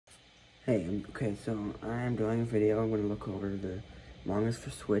Hey, okay, so I'm doing a video. I'm going to look over the Among Us for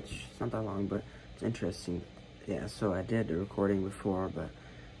Switch. It's not that long, but it's interesting. Yeah, so I did the recording before, but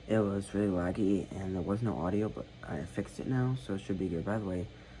it was really laggy, and there was no audio, but I fixed it now, so it should be good. By the way,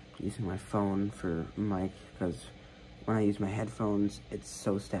 I'm using my phone for mic, because when I use my headphones, it's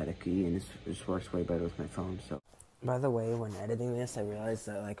so staticky, and it just works way better with my phone, so. By the way, when editing this, I realized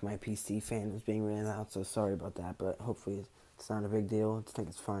that, like, my PC fan was being really loud, so sorry about that, but hopefully it's not a big deal. I think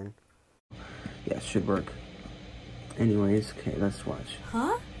it's fine. Yeah, it should work. Anyways, okay, let's watch.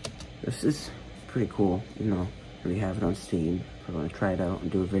 Huh? This is pretty cool, you know. We have it on Steam. I'm gonna try it out and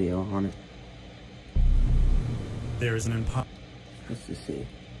do a video on it. There is an imposter. Let's just see.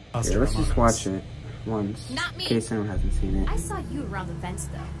 Yeah, let's just watch it once. Not me. In case anyone hasn't seen it. I saw you around the vents,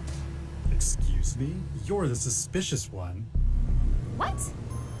 though. Excuse me? You're the suspicious one. What?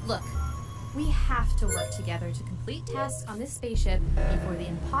 Look, we have to work together to complete tasks on this spaceship before the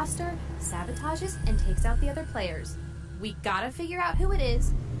imposter sabotages and takes out the other players. We gotta figure out who it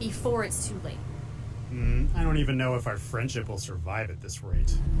is before it's too late. I don't even know if our friendship will survive at this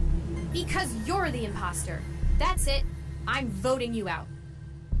rate. Because you're the imposter. That's it. I'm voting you out.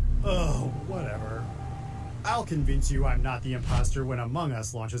 Oh, whatever. I'll convince you I'm not the imposter when Among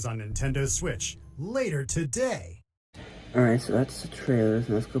Us launches on Nintendo Switch later today. Alright, so that's the trailer.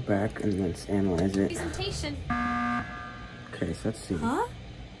 So let's go back and let's analyze it. Presentation. Okay, so let's see. Huh?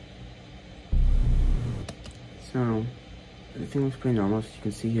 So, everything looks pretty normal. So you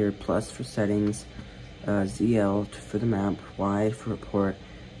can see here, plus for settings, ZL for the map, Y for report,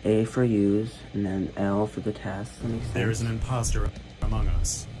 A for use, and then L for the task. That makes sense. There is an imposter among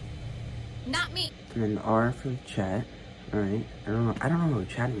us. Not me. And then R for the chat. Alright. I don't know how the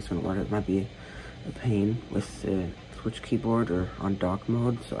chatting is gonna work. It might be a pain with the Switch keyboard or on dock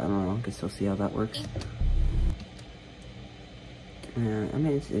mode, so I don't know. I guess we'll see how that works. I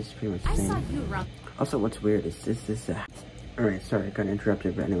mean, it's pretty much the I saw same. you around. Also, what's weird is this. Alright, sorry, I got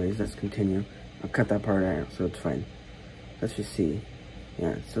interrupted, but anyways, let's continue. I'll cut that part out, so it's fine. Let's just see.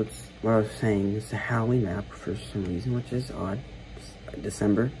 Yeah, so it's what I was saying. It's a Halloween map for some reason, which is odd. It's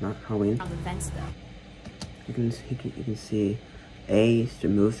December, not Halloween. On the vents, though. You can see A is to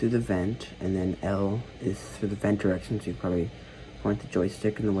move through the vent, and then L is through the vent direction, so you probably point the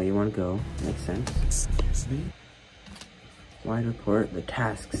joystick in the way you want to go. Makes sense. Excuse me? Wide report the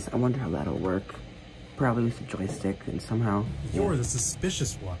tasks. I wonder how that'll work. Probably with the joystick, and somehow. You're the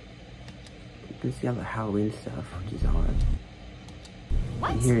suspicious one. You can see all the Halloween stuff, which is odd.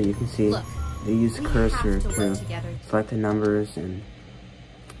 What? And here you can see Look, they use we cursor have to work to together. select the numbers and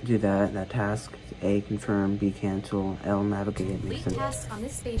do that task. A confirm, B cancel, L navigate. Makes Complete sense. tasks on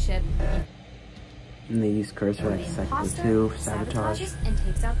this spaceship. And they use cursor Where like the second imposter two, sabotage. sabotages and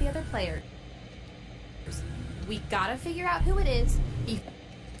takes out the other players. We gotta figure out who it is.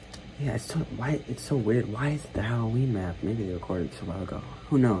 Yeah, it's so weird. Why is it the Halloween map? Maybe they recorded this a while ago.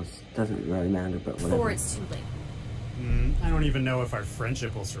 Who knows? Doesn't really matter, but whatever. Before it's too late. I don't even know if our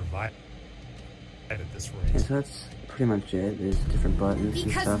friendship will survive at this Yeah, rate. so that's pretty much it. There's different buttons and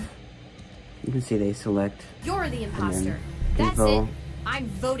Because stuff. You can see they select You're the imposter. then That's info. it. I'm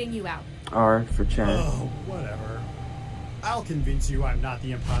voting you out. R for chat. Oh, whatever. I'll convince you I'm not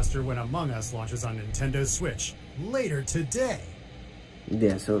the imposter when Among Us launches on Nintendo Switch later today.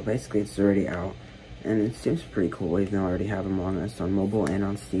 Yeah, so basically it's already out. And it seems pretty cool, even though I already have Among Us on mobile and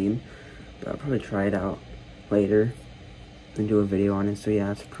on Steam. But I'll probably try it out later and do a video on it. So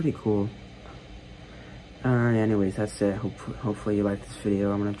yeah, it's pretty cool. Anyways, that's it. Hopefully you liked this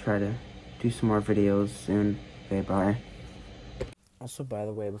video. I'm gonna try to do some more videos soon. Okay, bye. Also, by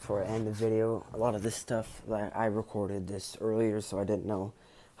the way, before I end the video, a lot of this stuff, like, I recorded this earlier, so I didn't know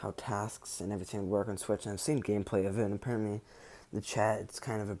how tasks and everything work on Switch, and I've seen gameplay of it, and apparently the chat, it's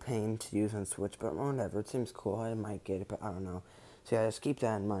kind of a pain to use on Switch, but whatever, it seems cool. I might get it, but I don't know. So yeah, just keep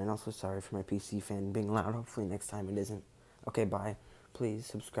that in mind. Also, sorry for my PC fan being loud. Hopefully next time it isn't. Okay, bye. Please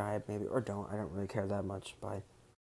subscribe, maybe, or don't. I don't really care that much. Bye.